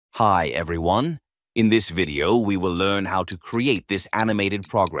Hi everyone. In this video, we will learn how to create this animated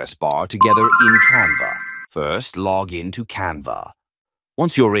progress bar together in Canva. First, log in to Canva.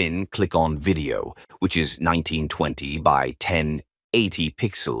 Once you're in, click on Video, which is 1920 by 1080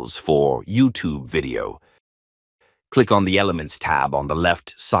 pixels for YouTube video. Click on the Elements tab on the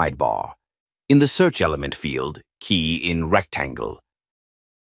left sidebar. In the Search Element field, key in Rectangle.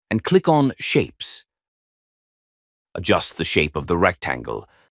 And click on Shapes. Adjust the shape of the rectangle.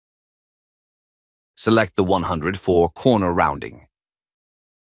 Select the 100 for corner rounding.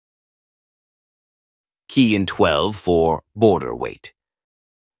 Key in 12 for border weight.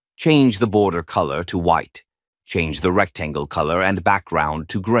 Change the border color to white. Change the rectangle color and background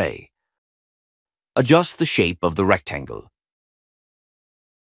to gray. Adjust the shape of the rectangle.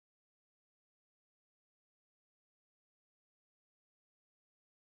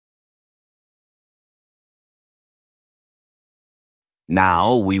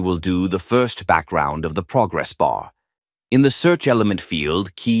 Now we will do the first background of the progress bar. In the Search Element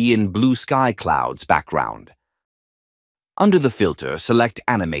field, key in Blue Sky Clouds background. Under the filter, select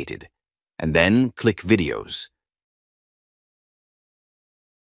Animated, and then click Videos.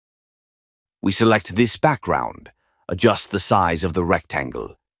 We select this background. Adjust the size of the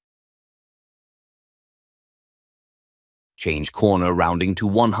rectangle. Change corner rounding to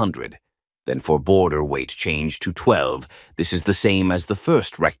 100. Then for border weight, change to 12. This is the same as the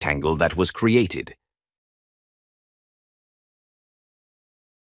first rectangle that was created.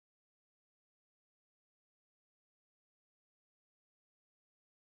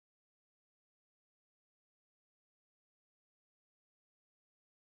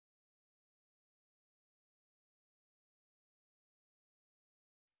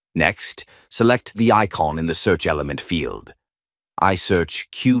 Next, select the icon in the Search Element field. I search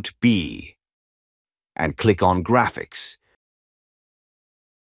Cute Bee and click on Graphics.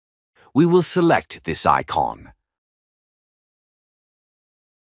 We will select this icon.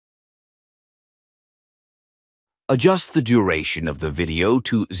 Adjust the duration of the video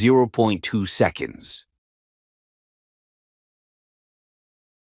to 0.2 seconds.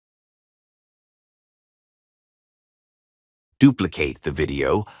 Duplicate the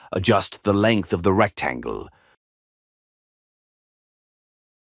video, adjust the length of the rectangle.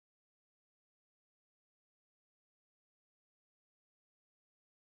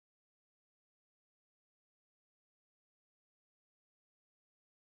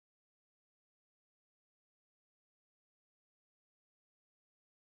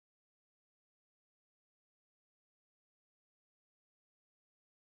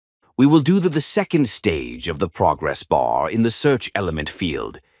 We will do the second stage of the progress bar in the Search Element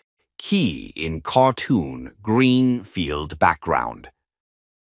field. Key in Cartoon Green Field Background.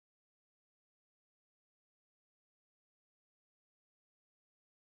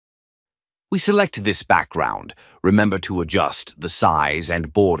 We select this background. Remember to adjust the size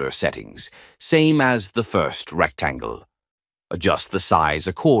and border settings, same as the first rectangle. Adjust the size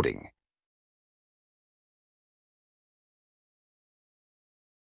according.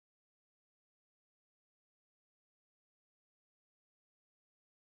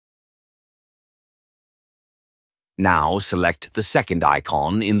 Now select the second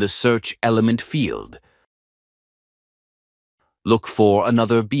icon in the Search Element field. Look for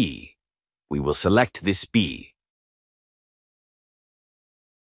another bee. We will select this bee.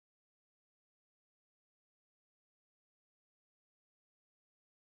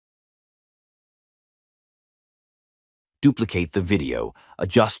 Duplicate the video.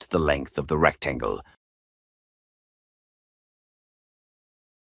 Adjust the length of the rectangle.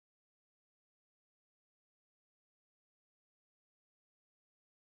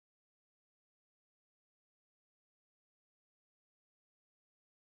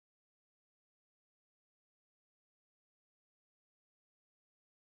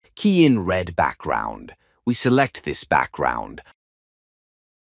 Key in red background. We select this background.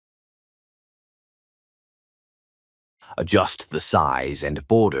 Adjust the size and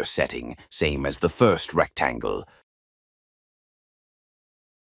border setting, same as the first rectangle.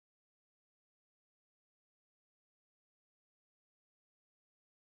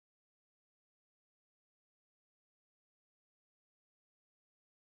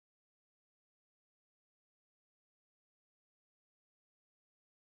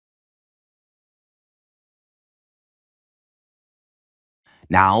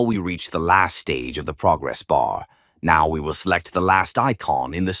 Now we reach the last stage of the progress bar. Now we will select the last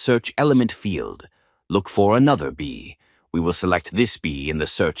icon in the Search Element field. Look for another bee. We will select this bee in the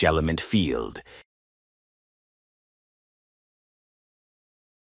Search Element field.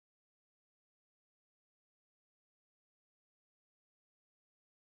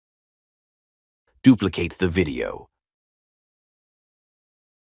 Duplicate the video.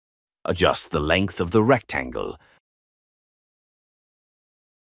 Adjust the length of the rectangle.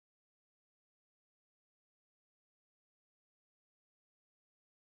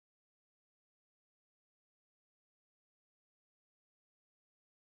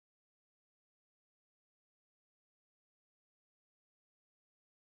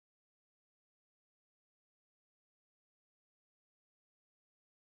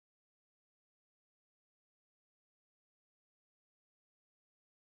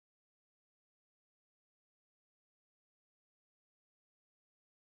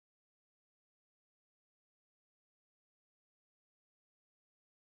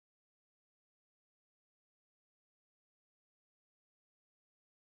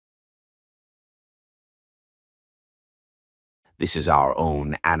 This is our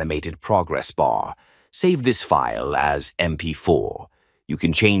own animated progress bar. Save this file as MP4. You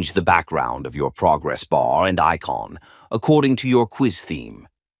can change the background of your progress bar and icon according to your quiz theme.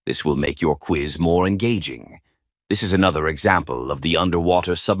 This will make your quiz more engaging. This is another example of the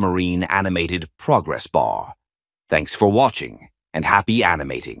underwater submarine animated progress bar. Thanks for watching and happy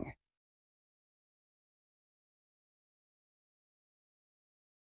animating.